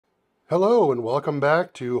Hello and welcome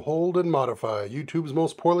back to Hold and Modify, YouTube's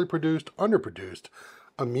most poorly produced, underproduced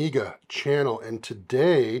Amiga channel. And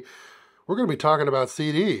today we're going to be talking about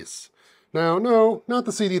CDs. Now, no, not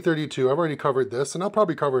the CD32. I've already covered this and I'll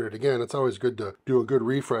probably cover it again. It's always good to do a good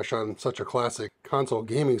refresh on such a classic console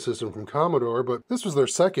gaming system from Commodore, but this was their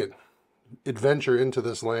second adventure into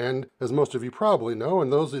this land, as most of you probably know,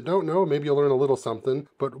 and those that don't know, maybe you'll learn a little something.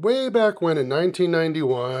 But way back when in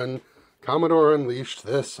 1991, Commodore unleashed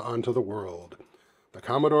this onto the world. The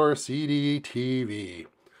Commodore CD-TV.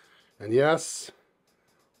 And yes,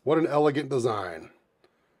 what an elegant design.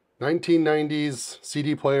 1990s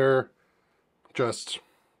CD player, just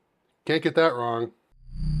can't get that wrong.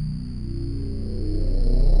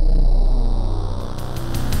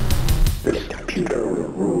 This computer will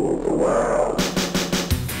rule the world.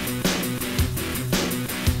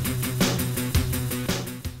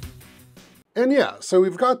 And yeah, so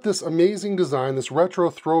we've got this amazing design, this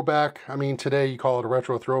retro throwback. I mean, today you call it a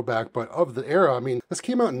retro throwback, but of the era, I mean, this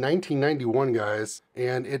came out in 1991, guys.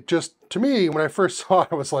 And it just, to me, when I first saw it,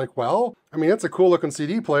 I was like, well, I mean, it's a cool looking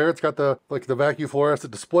CD player. It's got the vacuum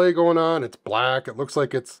fluorescent display going on. It's black. It looks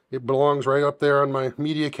like it belongs right up there on my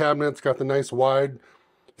media cabinet. It's got the nice wide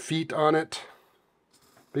feet on it.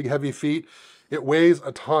 Big heavy feet. It weighs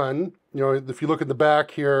a ton. You know, if you look at the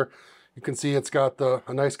back here, you can see it's got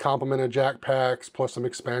a nice complement of jack packs plus some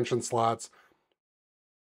expansion slots.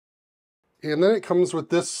 And then it comes with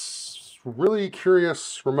this really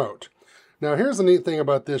curious remote. Now here's the neat thing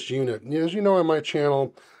about this unit. As you know, on my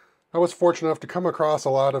channel, I was fortunate enough to come across a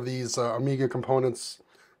lot of these Amiga components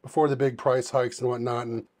before the big price hikes and whatnot.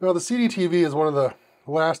 And the CD-TV is one of the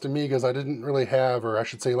last Amigas I didn't really have, or I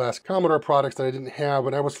should say last Commodore products that I didn't have,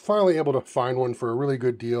 but I was finally able to find one for a really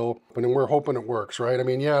good deal, and we're hoping it works, right? I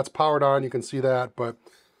mean, yeah, it's powered on, you can see that, but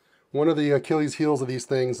one of the Achilles heels of these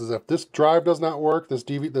things is if this drive does not work,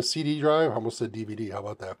 the CD drive, I almost said DVD, how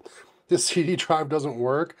about that? This CD drive doesn't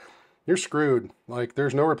work, you're screwed. Like,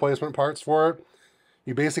 there's no replacement parts for it.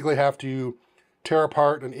 You basically have to tear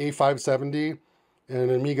apart an A570 and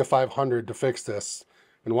an Amiga 500 to fix this.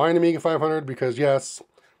 And why an Amiga 500? Because yes,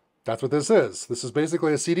 that's what this is. This is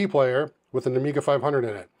basically a CD player with an Amiga 500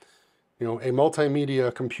 in it. You know, a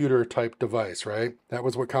multimedia computer type device, right? That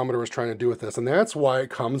was what Commodore was trying to do with this. And that's why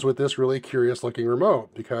it comes with this really curious looking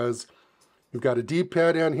remote, because you've got a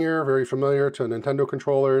D-pad down here, very familiar to Nintendo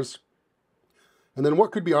controllers. And then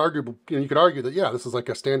what could be arguable, you could argue that, yeah, this is like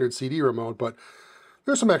a standard CD remote, but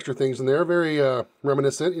there's some extra things in there, very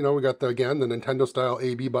reminiscent. You know, we got, again, the Nintendo style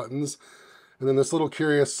A-B buttons. And then this little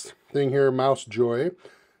curious thing here, mouse joy,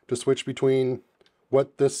 to switch between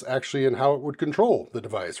what this actually and how it would control the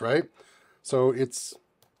device, right? So it's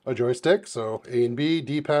a joystick, so A and B,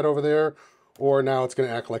 D-pad over there, or now it's going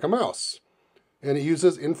to act like a mouse. And it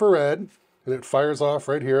uses infrared, and it fires off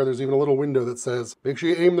right here. There's even a little window that says, make sure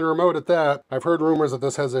you aim the remote at that. I've heard rumors that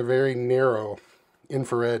this has a very narrow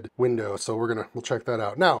infrared window, so we'll check that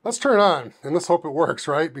out. Now, let's turn it on, and let's hope it works,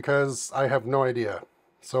 right? Because I have no idea.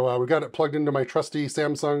 So we got it plugged into my trusty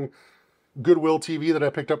Samsung Goodwill TV that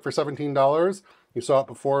I picked up for $17. You saw it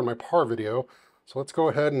before in my PAR video. So let's go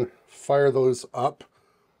ahead and fire those up.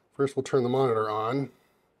 First we'll turn the monitor on.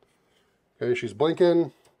 Okay, she's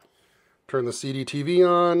blinking. Turn the CD-TV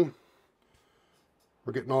on.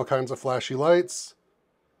 We're getting all kinds of flashy lights.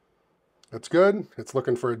 That's good. It's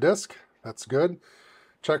looking for a disc. That's good.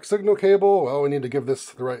 Check signal cable. Well, we need to give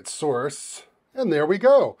this the right source. And there we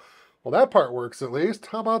go. Well, that part works at least.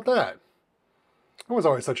 How about that? It was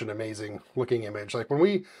always such an amazing looking image. Like when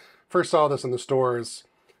we first saw this in the stores,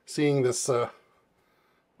 seeing this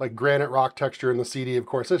like granite rock texture in the CD, of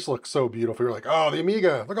course, this looks so beautiful. You're like, oh, the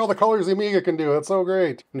Amiga, look all the colors the Amiga can do. That's so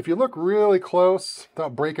great. And if you look really close,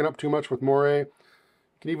 without breaking up too much with moire, you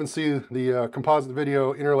can even see the composite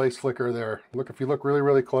video interlace flicker there. Look, if you look really,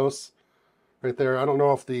 really close right there. I don't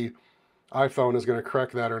know if the iPhone is going to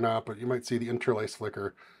correct that or not, but you might see the interlace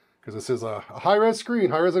flicker, because this is a high-res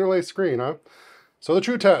screen, high-res interlace screen, huh? So the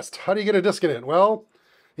true test, how do you get a disc in it? Well,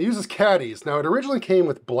 it uses caddies. Now, it originally came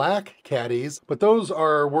with black caddies, but those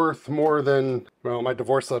are worth more than, well, my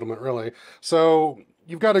divorce settlement, really. So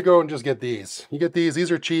you've got to go and just get these. You get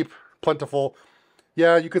these are cheap, plentiful.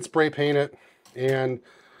 Yeah, you could spray paint it, and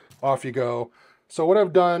off you go. So what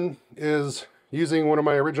I've done is, using one of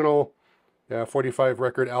my original 45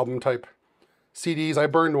 record album type CDs. I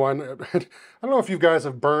burned one. I don't know if you guys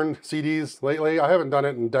have burned CDs lately. I haven't done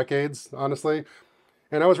it in decades, honestly.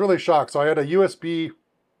 And I was really shocked. So I had a USB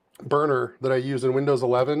burner that I use in Windows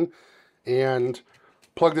 11 and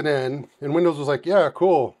plugged it in. And Windows was like, yeah,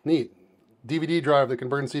 cool, neat. DVD drive that can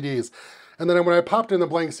burn CDs. And then when I popped in the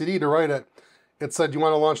blank CD to write it, it said, you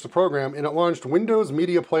want to launch the program, and it launched Windows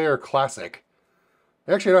Media Player Classic.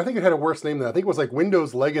 Actually, I think it had a worse name than that. I think it was like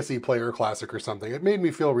Windows Legacy Player Classic or something. It made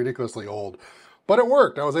me feel ridiculously old. But it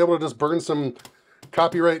worked. I was able to just burn some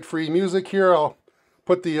copyright-free music here. I'll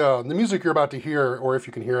put the music you're about to hear, or if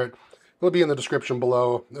you can hear it, it'll be in the description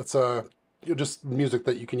below. It's just music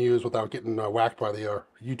that you can use without getting whacked by the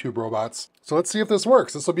YouTube robots. So let's see if this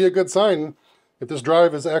works. This will be a good sign if this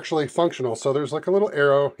drive is actually functional. So there's like a little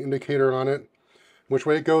arrow indicator on it, which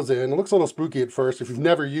way it goes in. It looks a little spooky at first if you've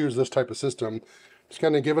never used this type of system. Just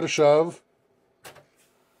kind of give it a shove,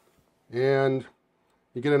 and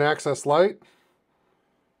you get an access light.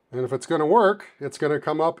 And if it's going to work, it's going to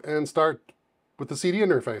come up and start with the CD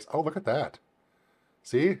interface. Oh, look at that.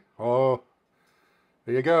 See? Oh,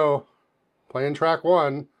 there you go. Playing track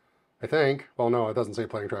 1, I think. Well, no, it doesn't say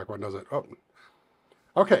playing track 1, does it? Oh.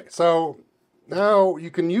 Okay, so now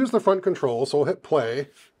you can use the front control. So we'll hit play,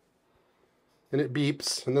 and it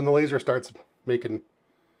beeps, and then the laser starts making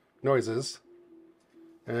noises.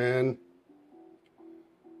 And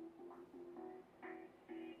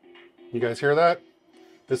you guys hear that?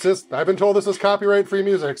 I've been told this is copyright-free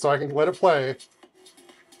music, so I can let it play.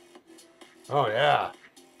 Oh yeah.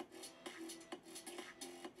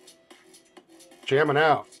 Jamming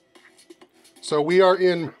out. So we are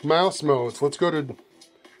in mouse mode. So let's go to,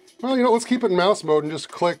 well, you know, let's keep it in mouse mode and just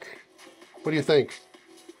click. What do you think?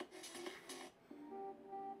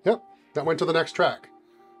 Yep, that went to the next track.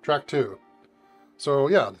 Track 2. So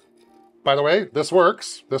yeah, by the way, this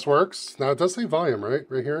works. This works. Now it does say volume, right?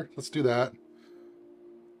 Right here. Let's do that.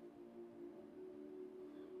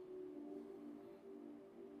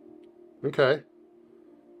 Okay.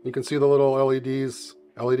 You can see the little LEDs,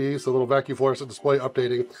 the little vacuum fluorescent display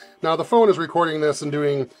updating. Now the phone is recording this and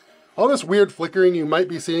doing all this weird flickering you might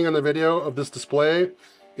be seeing on the video of this display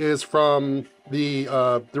is from the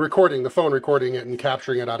recording, the phone recording it and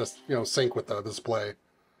capturing it out of, you know, sync with the display.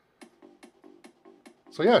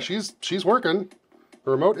 So yeah, she's working.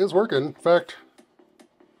 The remote is working. In fact,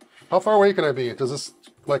 how far away can I be? Does this,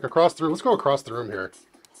 like, across the room? Let's go across the room here.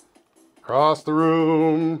 Across the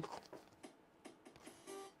room.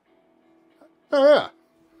 Oh yeah,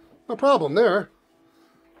 no problem there.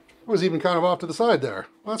 It was even kind of off to the side there.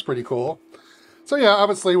 Well, that's pretty cool. So yeah,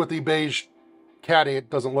 obviously with the beige caddy, it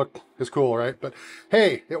doesn't look as cool, right? But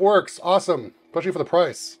hey, it works. Awesome, especially for the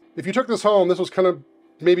price. If you took this home, this was kind of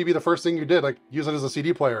maybe be the first thing you did, like use it as a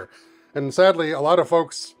CD player. And sadly, a lot of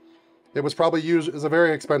folks, it was probably used as a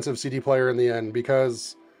very expensive CD player in the end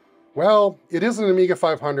because, well, it is an Amiga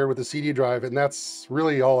 500 with a CD drive, and that's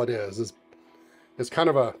really all it is. It's kind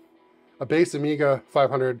of a base Amiga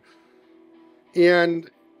 500.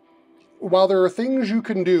 And while there are things you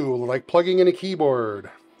can do, like plugging in a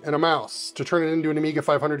keyboard and a mouse to turn it into an Amiga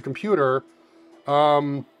 500 computer,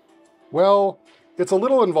 well, it's a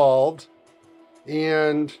little involved,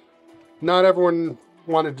 and not everyone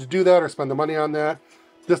wanted to do that or spend the money on that.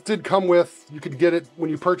 This did come with, you could get it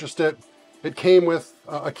when you purchased it, it came with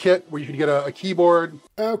a kit where you could get a keyboard.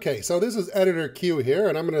 Okay, so this is Editor Q here,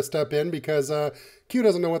 and I'm going to step in because Q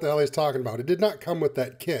doesn't know what the hell he's talking about. It did not come with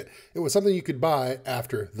that kit. It was something you could buy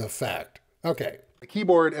after the fact. Okay, a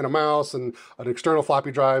keyboard and a mouse and an external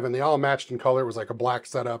floppy drive, and they all matched in color. It was like a black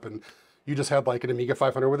setup, and you just had like an Amiga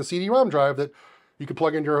 500 with a CD-ROM drive that you could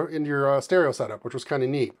plug into your stereo setup, which was kind of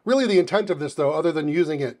neat. Really, the intent of this, though, other than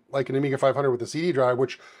using it like an Amiga 500 with a CD drive,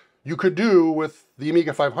 which you could do with the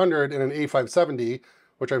Amiga 500 and an A570,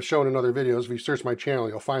 which I've shown in other videos. If you search my channel,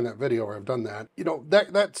 you'll find that video where I've done that. You know,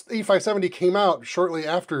 that A570 came out shortly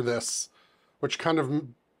after this, which kind of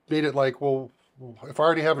made it like, well, if I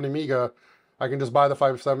already have an Amiga, I can just buy the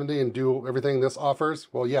 570 and do everything this offers.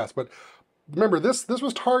 Well, yes, but remember, this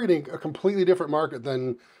was targeting a completely different market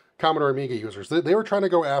than Commodore Amiga users. They were trying to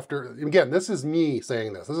go after, again, this is me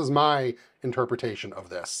saying this. This is my interpretation of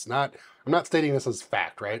this. I'm not stating this as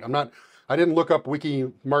fact, right? I didn't look up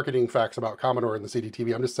wiki marketing facts about Commodore and the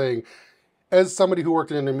CD-TV. I'm just saying, as somebody who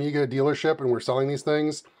worked in an Amiga dealership and were selling these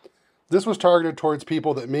things, this was targeted towards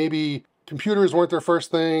people that maybe computers weren't their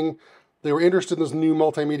first thing. They were interested in this new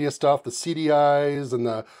multimedia stuff, the CDIs and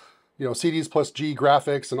the, you know, CDs plus G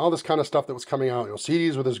graphics and all this kind of stuff that was coming out. You know,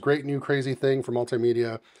 CDs were this great new crazy thing for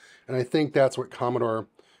multimedia. And I think that's what Commodore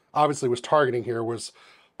obviously was targeting here, was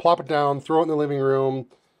plop it down, throw it in the living room,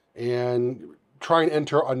 and try and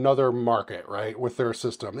enter another market, right, with their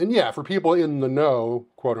system. And yeah, for people in the know,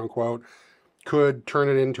 quote unquote, could turn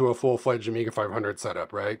it into a full-fledged Amiga 500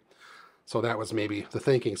 setup, right? So that was maybe the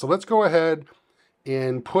thinking. So let's go ahead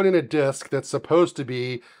and put in a disk that's supposed to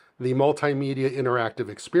be the multimedia interactive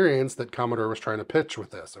experience that Commodore was trying to pitch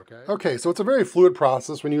with this, okay? Okay, so it's a very fluid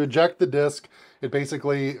process. When you eject the disk, it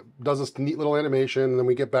basically does this neat little animation, and then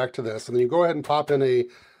we get back to this, and then you go ahead and pop in a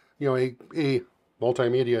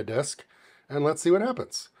multimedia disk, and let's see what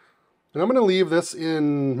happens. And I'm going to leave this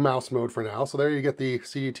in mouse mode for now. So there you get the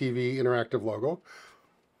CD-TV interactive logo.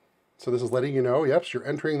 So this is letting you know, yep, you're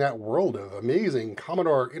entering that world of amazing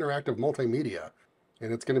Commodore interactive multimedia.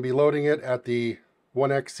 And it's going to be loading it at the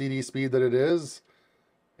 1x CD speed that it is,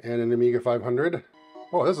 and an Amiga 500.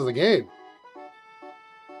 Oh, this is a game.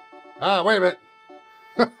 Ah, wait a minute.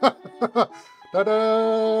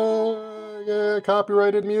 Ta-da! Yeah,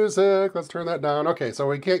 copyrighted music. Let's turn that down. Okay, so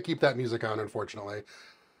we can't keep that music on, unfortunately.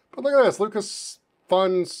 But look at this, Lucas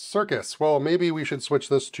Fun Circus. Well, maybe we should switch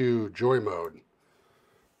this to Joy mode.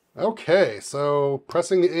 Okay, so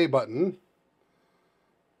pressing the A button.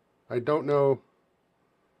 I don't know.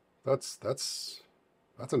 That's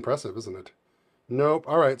impressive, isn't it? Nope.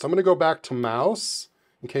 All right, so I'm going to go back to mouse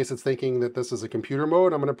in case it's thinking that this is a computer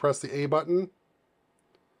mode. I'm going to press the A button.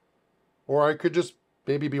 Or I could just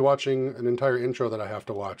maybe be watching an entire intro that I have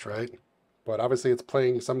to watch, right? But obviously it's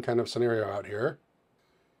playing some kind of scenario out here.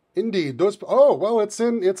 Indeed, those. Oh well, it's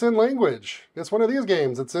in language. It's one of these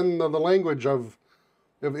games. It's in the language of.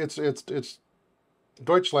 It's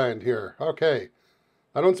Deutschland here. Okay,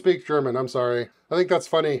 I don't speak German. I'm sorry. I think that's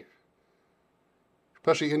funny,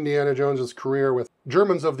 especially Indiana Jones's career with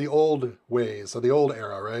Germans of the old ways, of the old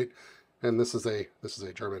era, right? And this is a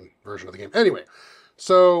German version of the game. Anyway,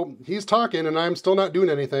 so he's talking, and I'm still not doing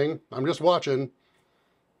anything. I'm just watching.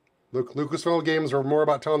 Look, Lucasfilm games are more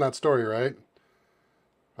about telling that story, right?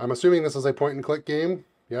 I'm assuming this is a point-and-click game.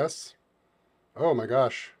 Yes? Oh my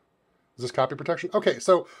gosh. Is this copy protection? Okay,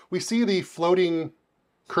 so we see the floating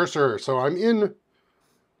cursor. So I'm in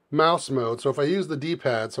mouse mode. So if I use the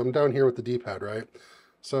D-pad, so I'm down here with the D-pad, right?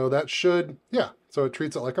 So that should, yeah. So it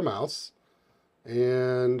treats it like a mouse.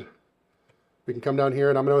 And we can come down here,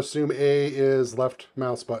 and I'm going to assume A is left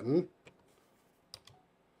mouse button.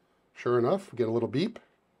 Sure enough, we get a little beep.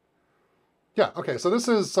 Yeah, okay, so this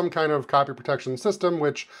is some kind of copy protection system,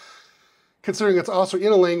 which, considering it's also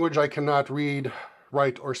in a language I cannot read,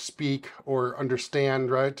 write, or speak, or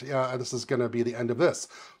understand, right? This is going to be the end of this.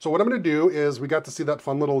 So what I'm going to do is, we got to see that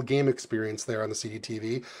fun little game experience there on the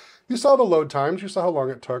CD-TV. You saw the load times, you saw how long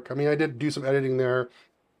it took. I mean, I did do some editing there,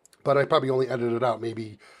 but I probably only edited out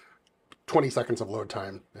maybe 20 seconds of load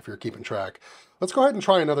time, if you're keeping track. Let's go ahead and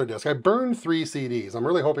try another disc. I burned 3 CDs. I'm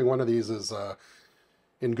really hoping one of these is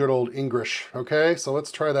in good old English. Okay, so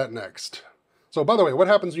let's try that next. So by the way, what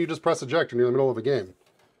happens when you just press eject and you're in the middle of a game?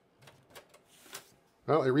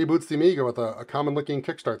 Well, it reboots the Amiga with a common looking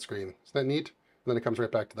kickstart screen. Isn't that neat? And then it comes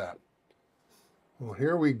right back to that. Well,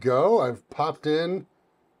 here we go. I've popped in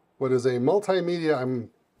what is a multimedia,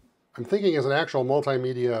 I'm thinking is an actual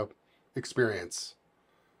multimedia experience.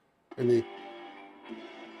 In the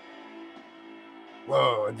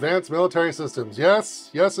whoa, advanced military systems.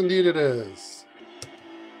 Yes, yes indeed it is.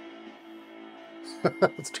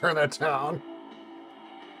 Let's turn that down.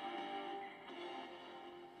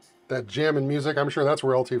 That jamming music, I'm sure that's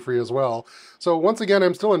royalty free as well. So once again,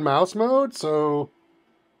 I'm still in mouse mode, so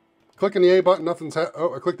clicking the A button, nothing's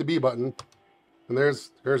oh, I clicked the B button. And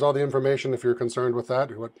there's all the information if you're concerned with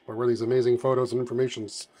that, where these amazing photos and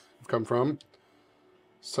informations have come from.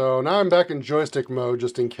 So now I'm back in joystick mode,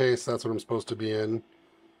 just in case that's what I'm supposed to be in.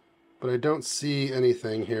 But I don't see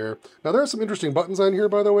anything here. Now there are some interesting buttons on here,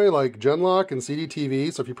 by the way, like Genlock and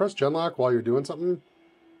CD-TV. So if you press Genlock while you're doing something,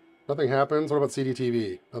 nothing happens. What about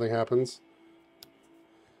CD-TV? Nothing happens.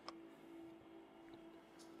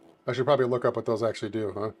 I should probably look up what those actually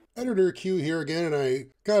do, huh? Editor Q here again, and I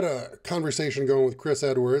got a conversation going with Chris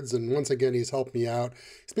Edwards, and once again he's helped me out.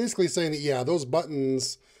 He's basically saying that, yeah, those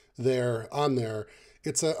buttons there, on there,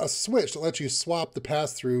 it's a switch that lets you swap the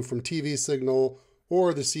pass-through from TV signal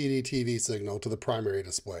or the CD-TV signal to the primary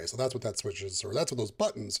display. So that's what that switch is, or that's what those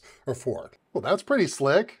buttons are for. Well, that's pretty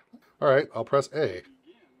slick. All right, I'll press A.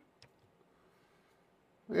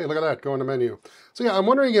 Hey, look at that, go into menu. So yeah, I'm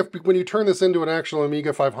wondering if when you turn this into an actual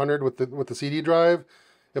Amiga 500 with the CD drive,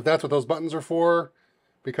 if that's what those buttons are for.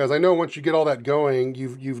 Because I know once you get all that going,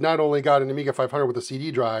 you've not only got an Amiga 500 with a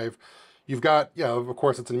CD drive, you've got, yeah, of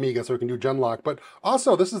course it's an Amiga, so it can do Genlock, but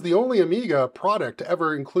also this is the only Amiga product to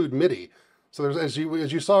ever include MIDI. So there's, as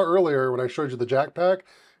you saw earlier when I showed you the jack pack,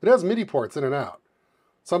 it has MIDI ports in and out.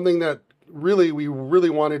 Something that we really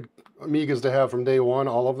wanted Amigas to have from day one,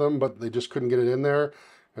 all of them, but they just couldn't get it in there.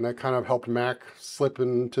 And that kind of helped Mac slip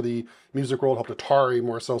into the music world, helped Atari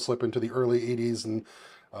more so slip into the early 80s. And,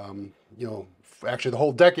 you know, actually the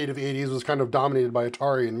whole decade of the 80s was kind of dominated by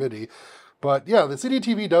Atari and MIDI. But yeah, the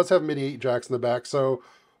CD-TV does have MIDI jacks in the back, so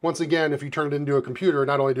once again, if you turn it into a computer,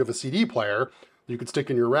 not only do you have a CD player you could stick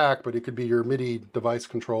in your rack, but it could be your MIDI device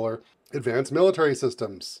controller. Advanced military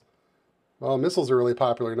systems. Well, missiles are really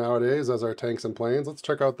popular nowadays, as are tanks and planes. Let's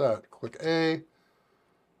check out that. Click A.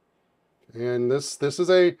 And this is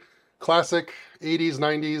a classic 80s,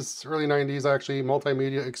 90s, early 90s, actually,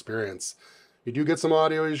 multimedia experience. You do get some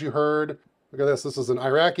audio, as you heard. Look at this. This is an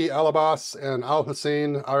Iraqi Alabas and Al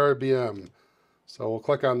Hussein RBM. So we'll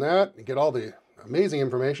click on that and get all the amazing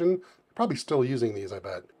information. Probably still using these, I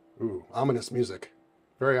bet. Ooh, ominous music.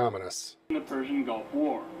 Very ominous. In the Persian Gulf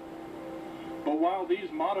War. But while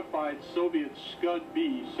these modified Soviet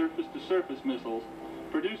Scud-B surface-to-surface missiles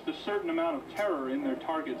produced a certain amount of terror in their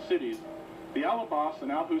target cities, the Al-Abbas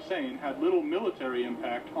and Al-Hussein had little military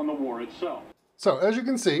impact on the war itself. So, as you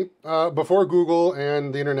can see, before Google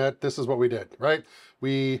and the internet, this is what we did, right?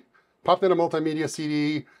 We popped in a multimedia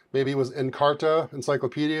CD, maybe it was Encarta,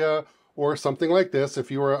 Encyclopedia, or something like this.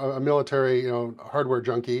 If you were a military, hardware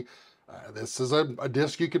junkie, this is a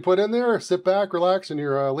disc you could put in there, sit back, relax, and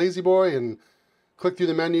you're a lazy boy, and click through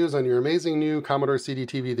the menus on your amazing new Commodore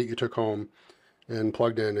CD-TV that you took home and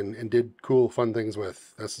plugged in and did cool, fun things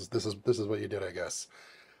with. This is what you did, I guess.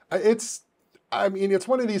 It's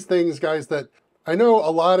one of these things, guys, that I know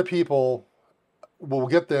a lot of people will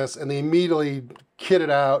get this and they immediately kit it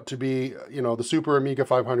out to be, the Super Amiga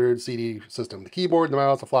 500 CD system. The keyboard, the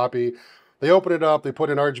mouse, the floppy. They open it up, they put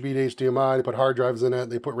in RGB to HDMI, they put hard drives in it,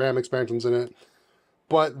 they put RAM expansions in it.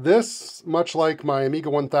 But this, much like my Amiga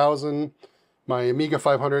 1000, my Amiga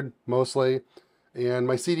 500 mostly, and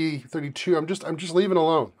my CD32, I'm just leaving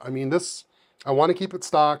alone. I mean, this, I want to keep it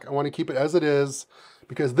stock. I want to keep it as it is,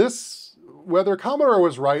 because this, whether Commodore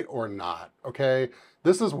was right or not, okay,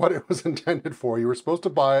 this is what it was intended for. You were supposed to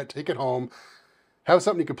buy it, take it home, have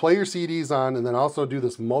something you could play your CDs on, and then also do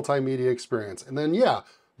this multimedia experience. And then, yeah,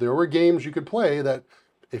 there were games you could play that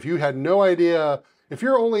if you had no idea, if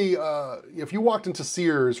you're only, if you walked into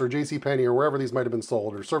Sears or JCPenney or wherever these might have been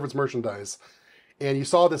sold, or Service Merchandise, and you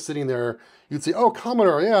saw this sitting there, you'd say, oh,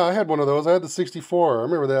 Commodore, yeah, I had one of those. I had the 64. I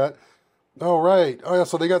remember that. Oh, right. Oh, yeah,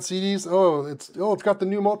 so they got CDs? Oh, it's got the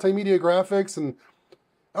new multimedia graphics, and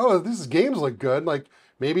oh, these games look good. Like,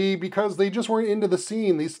 maybe because they just weren't into the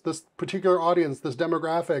scene, this particular audience, this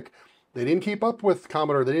demographic, they didn't keep up with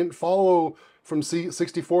Commodore. They didn't follow from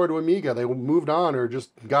 64 to Amiga. They moved on or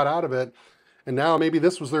just got out of it. And now maybe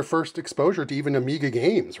this was their first exposure to even Amiga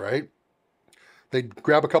games, right? They'd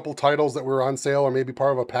grab a couple titles that were on sale or maybe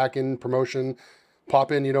part of a pack-in promotion,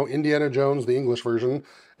 pop in, Indiana Jones, the English version,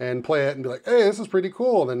 and play it and be like, hey, this is pretty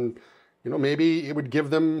cool. And then, maybe it would give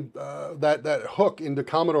them that hook into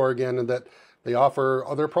Commodore again, and that they offer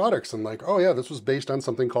other products. And like, oh yeah, this was based on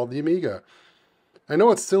something called the Amiga. I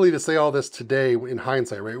know it's silly to say all this today in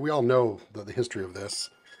hindsight, right? We all know the history of this.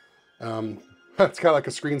 It's got like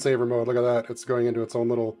a screensaver mode. Look at that. It's going into its own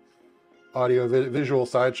little audio visual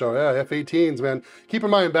sideshow. Yeah, F-18s, man. Keep in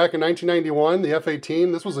mind, back in 1991, the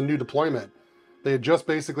F-18, this was a new deployment. They had just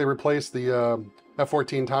basically replaced the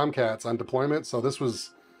F-14 Tomcats on deployment, so this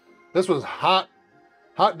was hot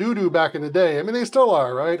doo-doo back in the day. I mean, they still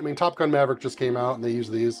are, right? I mean, Top Gun Maverick just came out and they use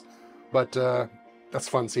these, but that's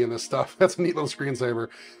fun seeing this stuff. That's a neat little screensaver.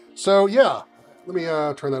 So yeah, let me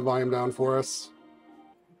turn that volume down for us.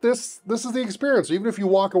 This is the experience. Even if you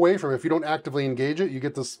walk away from it, if you don't actively engage it, you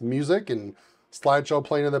get this music and slideshow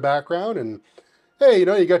playing in the background, and hey,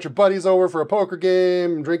 you got your buddies over for a poker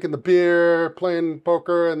game, drinking the beer, playing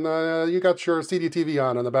poker, and you got your CD-TV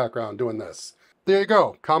on in the background doing this. There you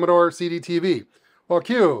go, Commodore CD-TV. Well,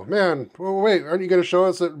 Q, man, wait, aren't you going to show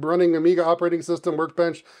us that running Amiga operating system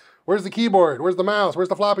workbench? Where's the keyboard? Where's the mouse? Where's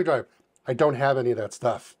the floppy drive? I don't have any of that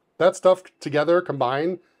stuff. That stuff together,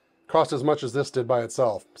 combined, cost as much as this did by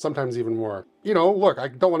itself, sometimes even more. Look, I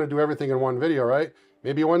don't want to do everything in one video, right?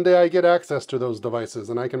 Maybe one day I get access to those devices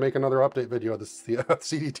and I can make another update video of the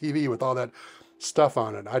CD-TV with all that stuff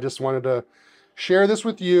on it. I just wanted to share this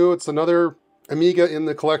with you. It's another Amiga in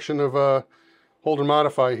the collection of Hold and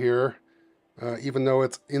Modify here, even though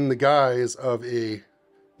it's in the guise of a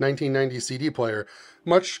 1990 CD player,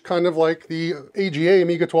 much kind of like the AGA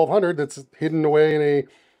Amiga 1200 that's hidden away in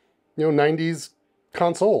a 90s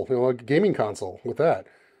console, a gaming console with that.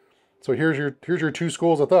 So here's your two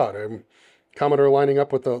schools of thought. Commodore lining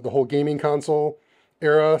up with the whole gaming console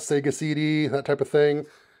era, Sega CD, that type of thing.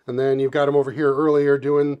 And then you've got them over here earlier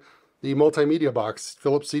doing the multimedia box,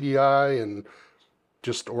 Philips CDI, and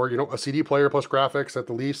or a CD player plus graphics at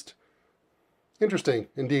the least. Interesting,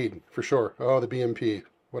 indeed, for sure. Oh, the BMP.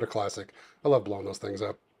 What a classic. I love blowing those things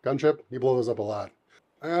up. Gunchip, you blow those up a lot.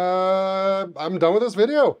 I'm done with this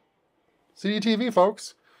video. CD-TV,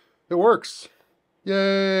 folks. It works.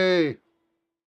 Yay!